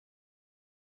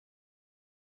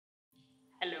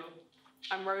Hello,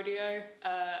 I'm Rodeo.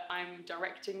 I'm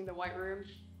directing the White Room,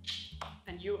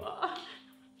 and you are.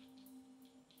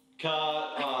 Cut.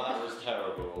 Oh, that was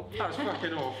terrible. That was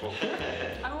fucking awful.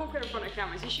 I won't go in front of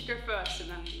cameras. You should go first, and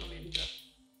then we'll leave it.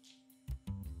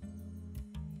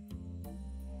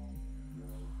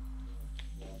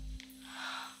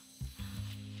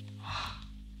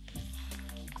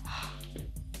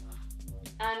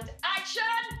 And action!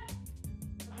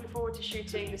 Looking forward to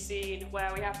shooting the scene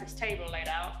where we have this table laid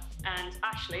out, and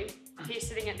Ashley, he's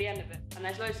sitting at the end of it. And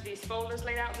there's loads of these folders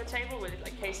laid out on the table with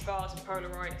like case files and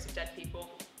Polaroids of dead people.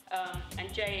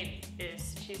 And Jane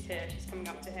she's here, she's coming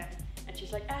up to him, and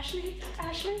she's like, Ashley,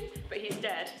 Ashley, but he's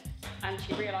dead. And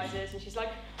she realizes, and she's like,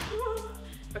 ah,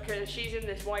 because she's in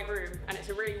this white room, and it's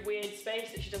a really weird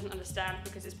space that she doesn't understand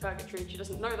because it's purgatory, and she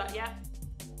doesn't know that yet.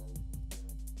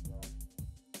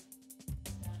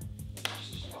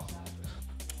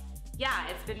 Yeah,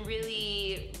 it's been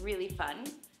really, really fun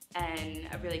and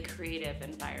a really creative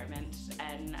environment.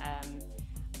 And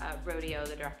Rodeo,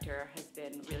 the director, has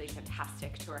been really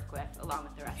fantastic to work with, along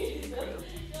with the rest of the crew.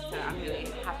 So I'm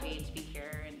really happy to be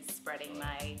here and spreading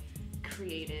my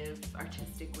creative,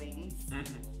 artistic wings.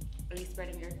 Are you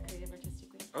spreading your creative,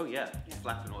 artistic wings? Oh yeah,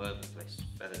 flapping all over the place.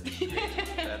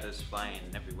 Feathers flying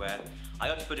everywhere. I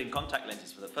got to put in contact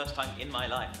lenses for the first time in my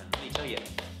life, and let me tell you,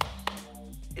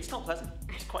 it's not pleasant.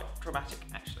 It's quite traumatic,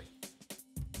 actually.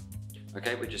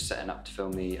 Okay, we're just setting up to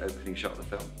film the opening shot of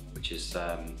the film, which is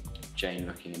Jane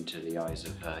looking into the eyes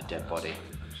of her dead body.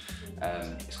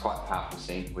 It's quite a powerful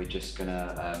scene. We're just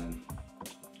gonna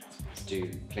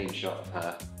do a clean shot of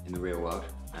her in the real world,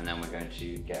 and then we're going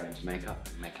to get her into makeup,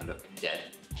 make her look dead,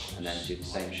 and then do the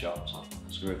same shot,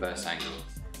 some reverse angle,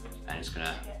 and it's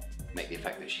gonna make the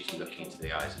effect that she's looking into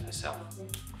the eyes of herself.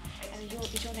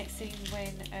 Is your next scene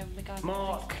when the guy...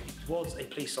 Mark was a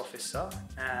police officer,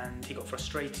 and he got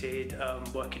frustrated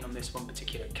working on this one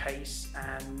particular case,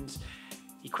 and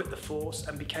he quit the force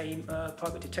and became a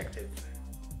private detective.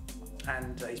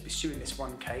 And he's pursuing this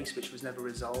one case which was never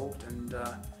resolved, and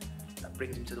that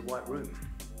brings him to the White Room.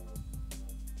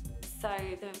 So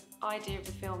the idea of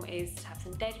the film is to have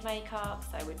some dead makeup,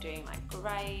 so we're doing like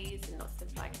greys and lots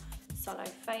of like solo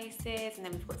faces, and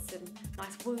then we've got some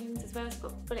nice wounds as well. So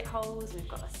we've got bullet holes and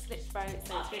we've got a slit throat,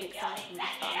 so it's really exciting and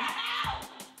fun.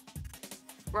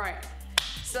 Right,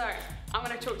 so I'm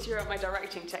going to talk to you about my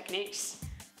directing techniques.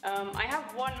 I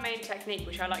have one main technique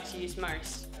which I like to use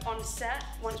most. On set,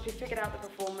 once we've figured out the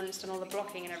performance and all the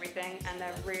blocking and everything, and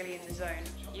they're really in the zone,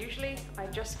 usually I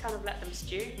just kind of let them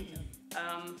stew,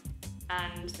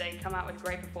 and they come out with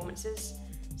great performances.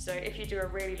 So if you do a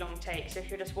really long take, so if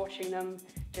you're just watching them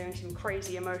doing some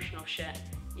crazy emotional shit,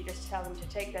 you just tell them to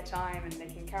take their time and they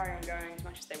can carry on going as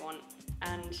much as they want.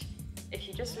 And if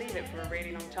you just leave it for a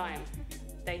really long time,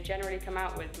 they generally come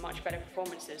out with much better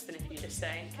performances than if you just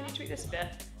say, can you tweak this a bit?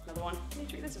 Another one. Can you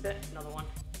tweak this a bit? Another one.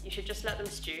 You should just let them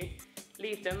stew,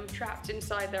 leave them trapped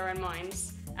inside their own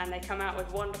minds, and they come out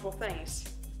with wonderful things.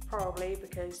 Probably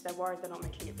because they're worried they're not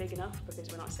making it big enough because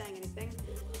we're not saying anything.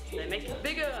 So they make it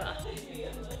bigger!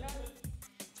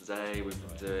 Today we've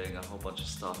been doing a whole bunch of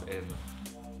stuff in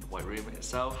the White Room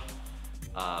itself,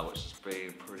 which has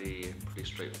been pretty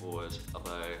straightforward,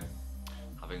 although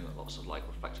having lots of like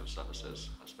reflective surfaces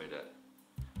has made it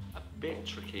a bit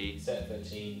tricky. Set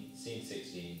 13, scene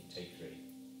 16, take 3.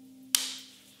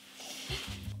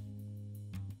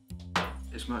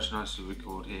 It's much nicer to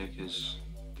record here because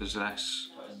there's less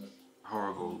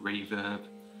horrible reverb,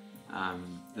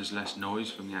 there's less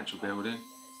noise from the actual building.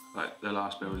 Like the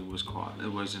last building was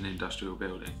an industrial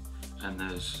building and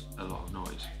there's a lot of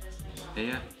noise.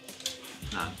 Here,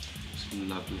 no, it's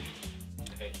lovely.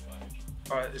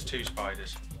 Alright, there's 2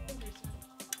 spiders.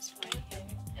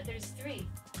 There's 3.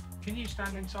 Can you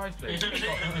stand inside please?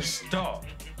 Stop!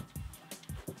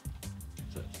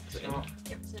 Stop.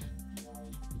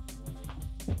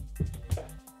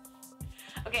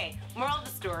 Okay, moral of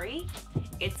the story,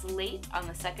 it's late on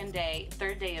the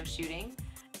third day of shooting,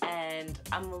 and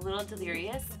I'm a little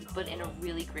delirious, but in a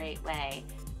really great way.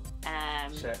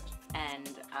 Set.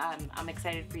 And I'm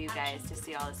excited for you guys to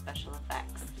see all the special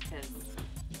effects, because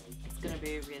it's gonna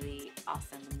be really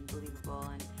awesome and believable,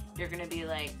 and you're gonna be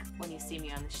like, when you see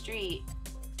me on the street,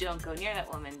 don't go near that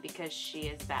woman because she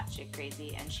is batshit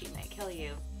crazy and she might kill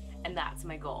you. And that's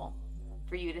my goal,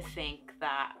 for you to think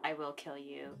that I will kill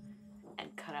you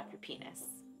and cut up your penis.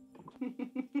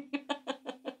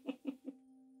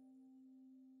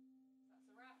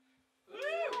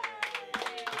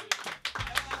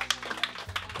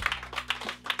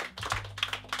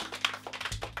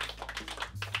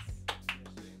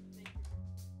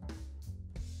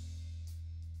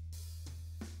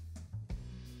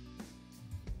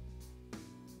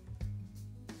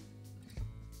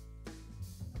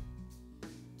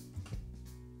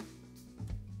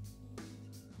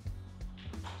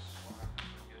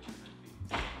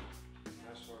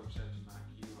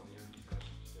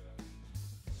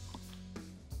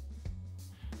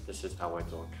 this is how I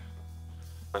talk.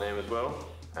 My name is Will,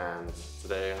 and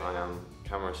today I am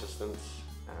camera assistant,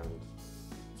 and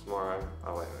tomorrow,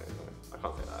 oh wait, I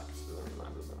can't say that because it doesn't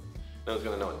matter, does it? No one's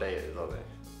going to know what day it is, are they?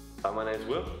 My name is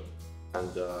Will, and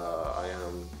I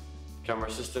am camera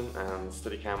assistant and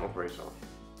Steadicam operator.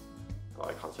 Oh,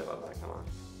 I can't say that, can I?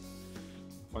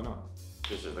 Why not?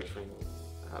 Because it looks funny.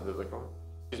 How does it look wrong?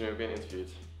 Excuse me, we're being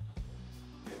interviewed.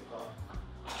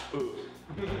 Ooh.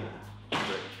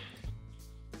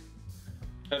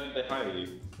 How did they hire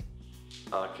you?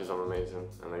 Because I'm amazing,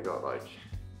 and they got, I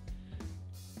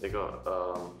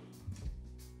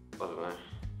don't know,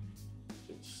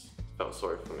 it just felt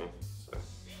sorry for me, so.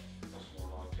 That's more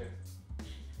like it.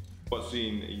 What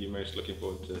scene are you most looking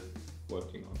forward to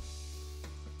working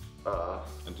on?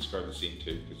 And describe the scene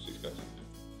too, because these guys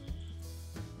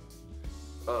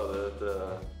don't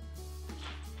know.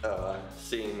 Oh,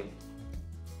 scene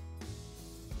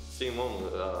one,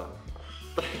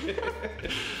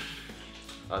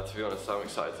 to be honest, I'm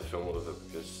excited to film all of it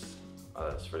because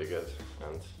it's really good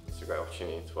and it's a great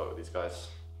opportunity to work with these guys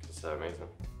because they're amazing.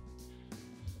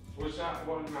 Was that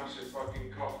one massive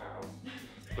fucking cop-out?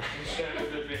 Instead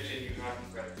of admitting you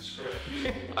haven't read the script?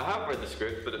 I have read the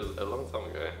script, but it was a long time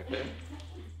ago, okay?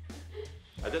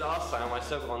 I did ask Sam, I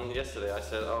said one yesterday, I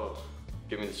said, oh,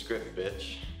 give me the script,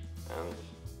 bitch. And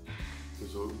he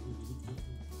was all,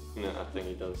 you know, that thing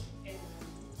he does.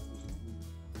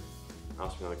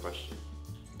 Ask me another question.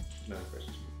 No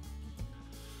question.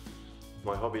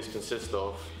 My hobbies consist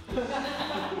of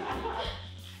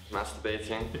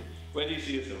masturbating. Where do you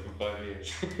see yourself in 5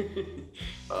 years?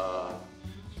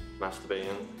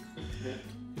 Masturbating.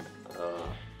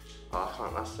 I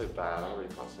can't, that's so bad, I really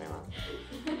can't say that.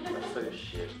 That's so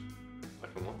shit.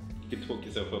 Fucking what? You can talk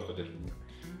yourself up a little.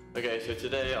 Okay, so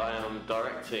today I am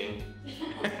directing,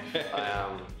 I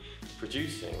am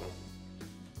producing,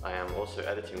 I am also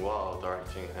editing while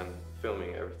directing and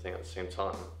filming everything at the same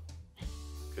time.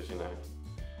 Because, you know,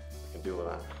 I can do all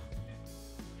that.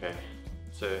 Okay,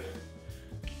 so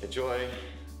enjoy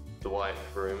the white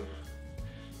room,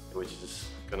 which is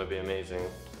gonna be amazing,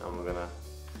 and we're gonna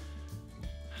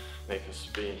make us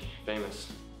be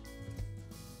famous.